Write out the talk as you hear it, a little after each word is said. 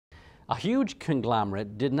A huge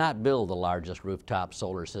conglomerate did not build the largest rooftop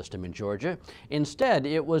solar system in Georgia. Instead,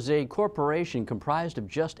 it was a corporation comprised of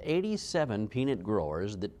just 87 peanut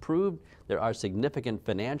growers that proved there are significant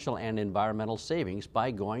financial and environmental savings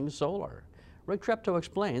by going solar. Rick Treptow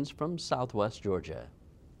explains from Southwest Georgia.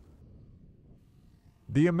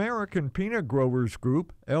 The American Peanut Growers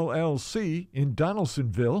Group, LLC, in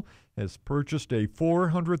Donaldsonville has purchased a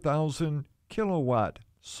 400,000 kilowatt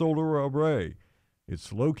solar array.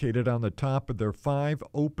 It's located on the top of their 5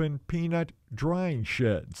 open peanut drying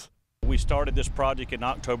sheds. We started this project in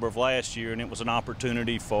October of last year, and it was an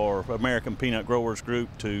opportunity for American Peanut Growers Group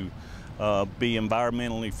to be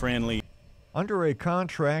environmentally friendly. Under a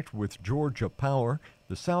contract with Georgia Power,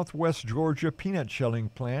 the Southwest Georgia peanut shelling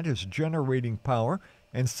plant is generating power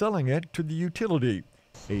and selling it to the utility.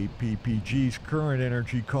 APPG's current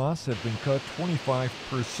energy costs have been cut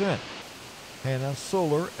 25%. Hannah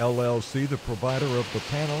Solar, LLC, the provider of the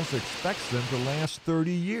panels, expects them to last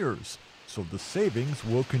 30 years, so the savings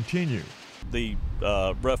will continue. The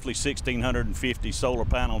roughly 1,650 solar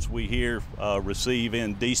panels we here receive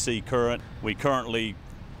in DC current. We currently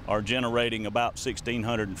are generating about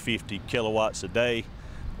 1,650 kilowatts a day,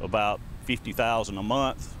 about 50,000 a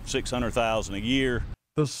month, 600,000 a year.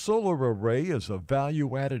 The solar array is a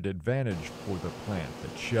value-added advantage for the plant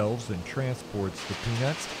that shelves and transports the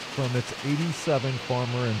peanuts from its 87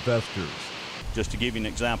 farmer investors. Just to give you an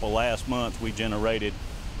example, last month we generated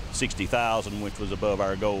 60,000, which was above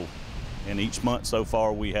our goal. And each month so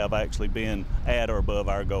far we have actually been at or above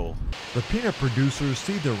our goal. The peanut producers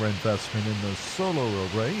see their investment in the solar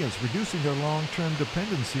array as reducing their long-term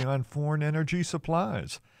dependency on foreign energy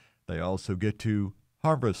supplies. They also get to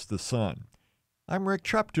harvest the sun. I'm Rick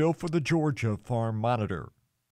Treptow for the Georgia Farm Monitor.